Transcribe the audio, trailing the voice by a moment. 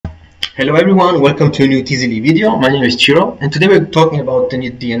Hello everyone, welcome to a new Teezily video. My name is Chiro and today we're talking about the new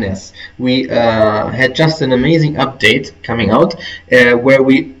DNS. We had just an amazing update coming out where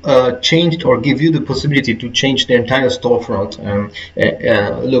we changed or give you the possibility to change the entire storefront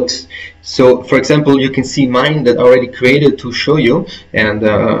looks. So for example, you can see mine that I already created to show you,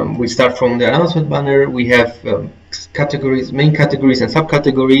 and we start from the announcement banner. We have categories, main categories and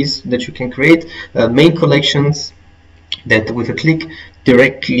subcategories that you can create, main collections that with a click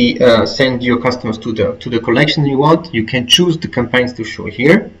directly send your customers to the collection you want. You can choose the campaigns to show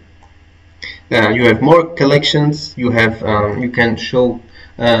here. You have more collections. You have you can show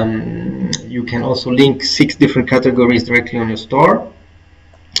you can also link 6 different categories directly on your store,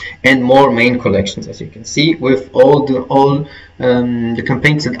 and more main collections, as you can see, with all the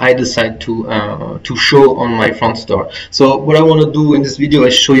campaigns that I decide to show on my front store. So what I want to do in this video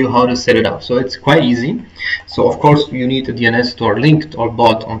is show you how to set it up. So it's quite easy. So of course you need a DNS store linked or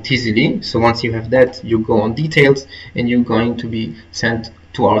bought on Teezily. So once you have that, you go on details and you're going to be sent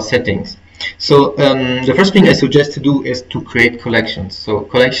to our settings. So the first thing I suggest to do is to create collections. So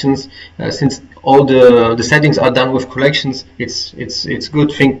collections, since all the settings are done with collections, it's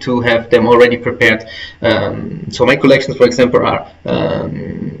good thing to have them already prepared. So my collections, for example, are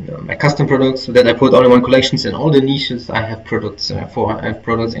my custom products that I put all in one collections, and all the niches I have products I have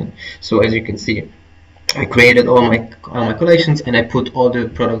products in. So as you can see, I created all my collections and I put all the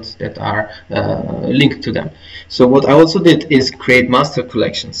products that are linked to them. So what I also did is create master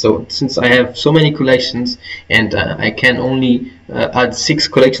collections. So since I have so many collections and I can only add 6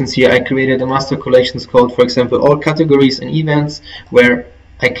 collections here, I created a master collections called, for example, all categories and events, where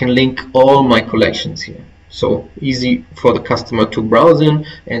I can link all my collections here. So easy for the customer to browse in,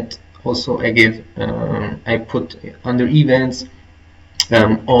 and also I give I put under events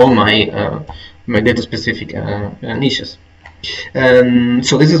all my data specific niches.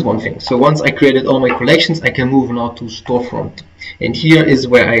 So this is one thing. So once I created all my collections, I can move now to storefront, and here is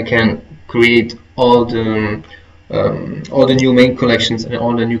where I can create all the new main collections and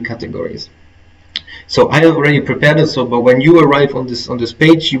all the new categories. So I have already prepared it. So, but when you arrive on this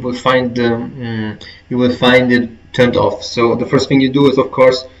page, you will find it turned off. So the first thing you do is, of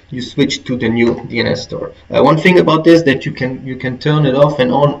course, you switch to the new DNS store. One thing about this, that you can turn it off and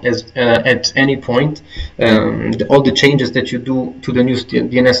on as at any point. All the changes that you do to the new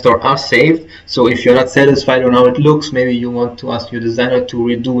DNS store are saved. So if you're not satisfied on how it looks, maybe you want to ask your designer to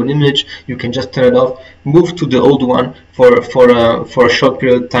redo an image, you can just turn it off, move to the old one for a short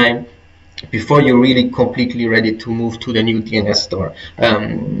period of time before you're really completely ready to move to the new DNS store.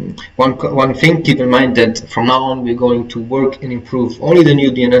 One thing, keep in mind that from now on we're going to work and improve only the new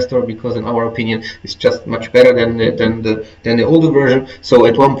DNS store, because in our opinion it's just much better than the older version. So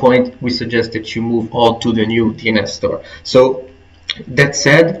at one point we suggest that you move all to the new DNS store. So that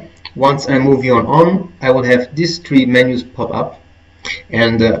said, once I move you on, I will have these 3 menus pop up,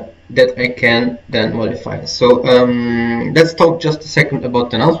 and that I can then modify. So let's talk just a second about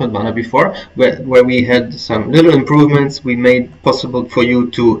the announcement banner before, where we had some little improvements. We made possible for you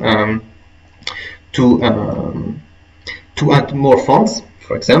to add more fonts,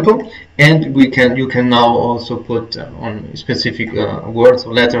 for example, and you can now also put on specific words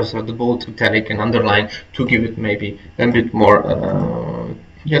or letters, or the bold, italic, and underline, to give it maybe a bit more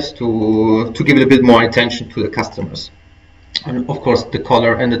yes, to give it a bit more attention to the customers. And of course the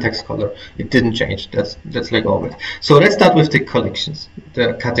color and the text color, it didn't change. That's like always. So let's start with the collections,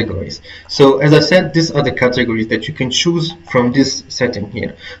 the categories. So as I said, these are the categories that you can choose from this setting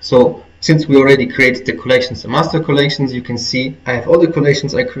here. So since we already created the collections and master collections, you can see I have all the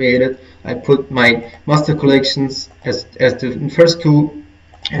collections I created. I put my master collections as the first 2,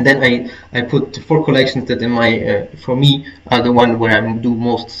 and then I put the 4 collections that in my for me are the one where I do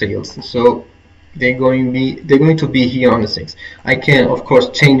most sales. So they're going to be here on the 6. I can of course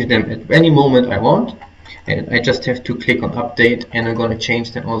change them at any moment I want, and I just have to click on update, and I'm going to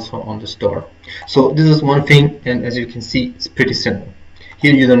change them also on the store. So this is one thing, and as you can see, it's pretty simple.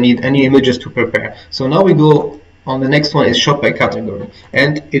 Here you don't need any images to prepare. So now we go on, the next one is shop by category,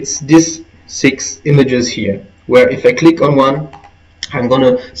 and it's these 6 images here, where if I click on one, I'm going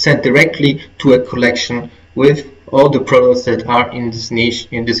to send directly to a collection with all the products that are in this niche,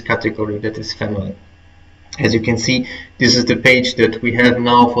 in this category, that is family. As you can see, this is the page that we have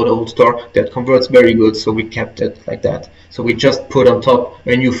now for the old store that converts very good, so we kept it like that. So we just put on top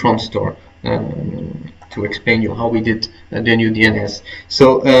a new front store to explain you how we did the new DNS.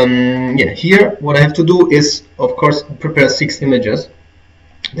 So yeah, here what I have to do is, of course, prepare 6 images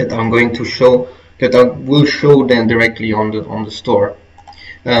that I'm going to show, that I will show then directly on the store.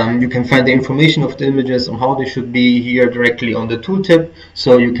 You can find the information of the images on how they should be here directly on the tooltip.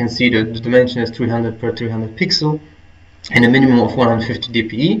 So you can see that the dimension is 300 per 300 pixel and a minimum of 150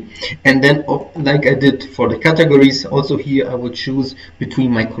 dpi. And then, like I did for the categories, also here I would choose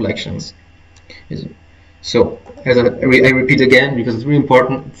between my collections. So as I repeat again, because it's really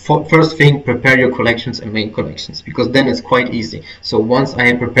important, first thing, prepare your collections and main collections, because then it's quite easy. So once I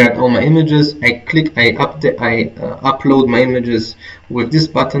have prepared all my images, I upload my images with these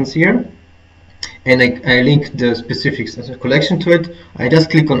buttons here, and I link the specifics as a collection to it. I just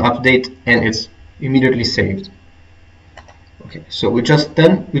click on update and it's immediately saved. Okay, so we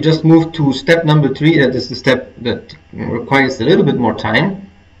just moved to step number 3. That is the step that requires a little bit more time.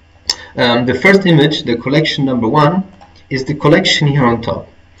 The first image, the collection number 1, is the collection here on top.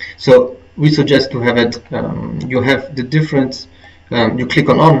 So we suggest to have it, you have the different, you click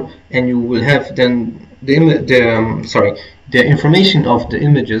on and you will have then the information of the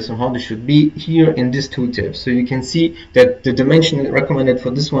images and how they should be here in this tooltip. So you can see that the dimension recommended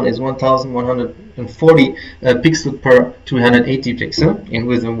for this one is 1140 pixel per 380 pixel in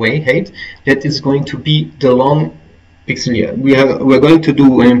width and height. That is going to be the long pixel here. We're going to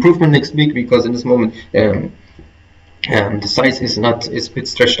do an improvement next week, because in this moment the size is a bit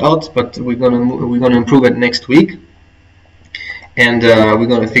stretched out, but we're gonna improve it next week, and we're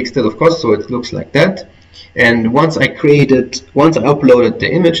gonna fix that, of course, so it looks like that. And once I uploaded the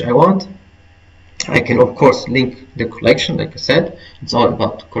image I want, I can of course link the collection. Like I said, it's all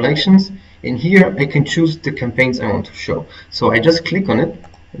about collections, and here I can choose the campaigns I want to show. So I just click on it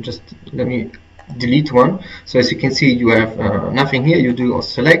and just let me delete one. So as you can see, you have nothing here. You do a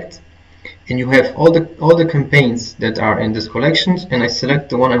select, and you have all the campaigns that are in this collections, and I select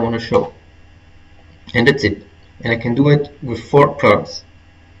the one I want to show, and that's it. And I can do it with 4 products.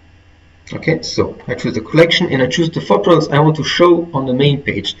 Okay, so I choose the collection and I choose the 4 products I want to show on the main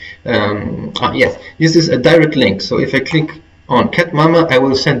page. Yes, this is a direct link. So if I click on Cat Mama, I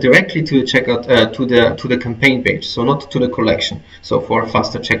will send directly to the checkout, to the campaign page, so not to the collection. So for a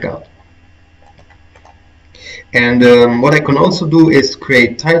faster checkout. And what I can also do is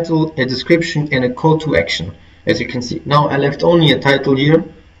create title, a description, and a call to action. As you can see, now I left only a title here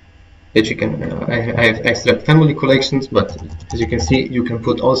that you can, I have extract family collections, but as you can see, you can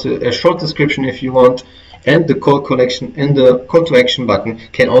put also a short description if you want, and the call collection and the call to action button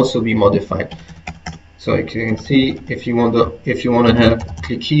can also be modified. So you can see, if you want to have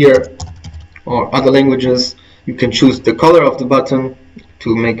click here or other languages, you can choose the color of the button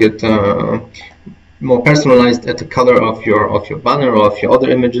to make it more personalized at the color of your banner or of your other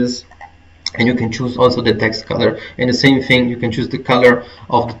images. And you can choose also the text color, and the same thing, you can choose the color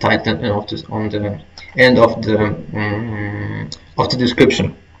of the title and of the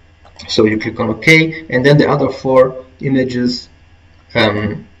description. So you click on OK, and then the other 4 images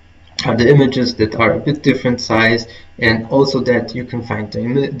are the images that are a bit different size, and also that you can find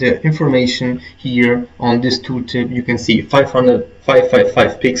the information here on this tooltip. You can see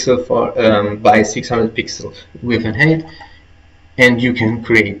 555 pixel for by 600 pixel width and height, and you can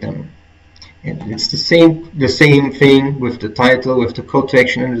create them. And it's the same thing with the title, with the call to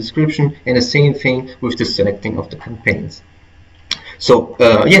action and the description, and the same thing with the selecting of the campaigns. So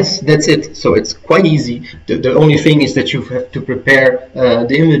yes, that's it. So it's quite easy. The only thing is that you have to prepare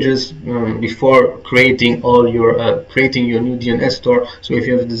the images before creating all your creating your new DNS store. So if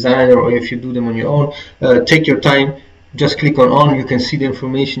you have a designer or if you do them on your own, take your time. Just click on, you can see the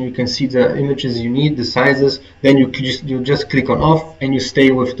information, you can see the images you need, the sizes, then you just click on off, and you stay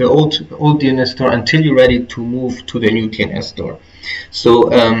with the old DNS store until you're ready to move to the new DNS store. So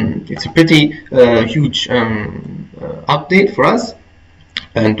it's a pretty huge update for us,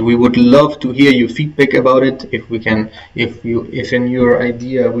 and we would love to hear your feedback about it. If in your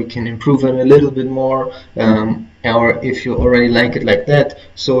idea we can improve it a little bit more, or if you already like it like that.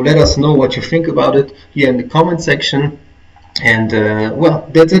 So let us know what you think about it here in the comment section. And well,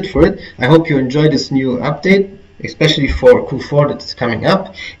 that's it for it. I hope you enjoyed this new update, especially for Q4 that is coming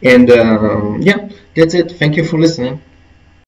up. And yeah, that's it. Thank you for listening.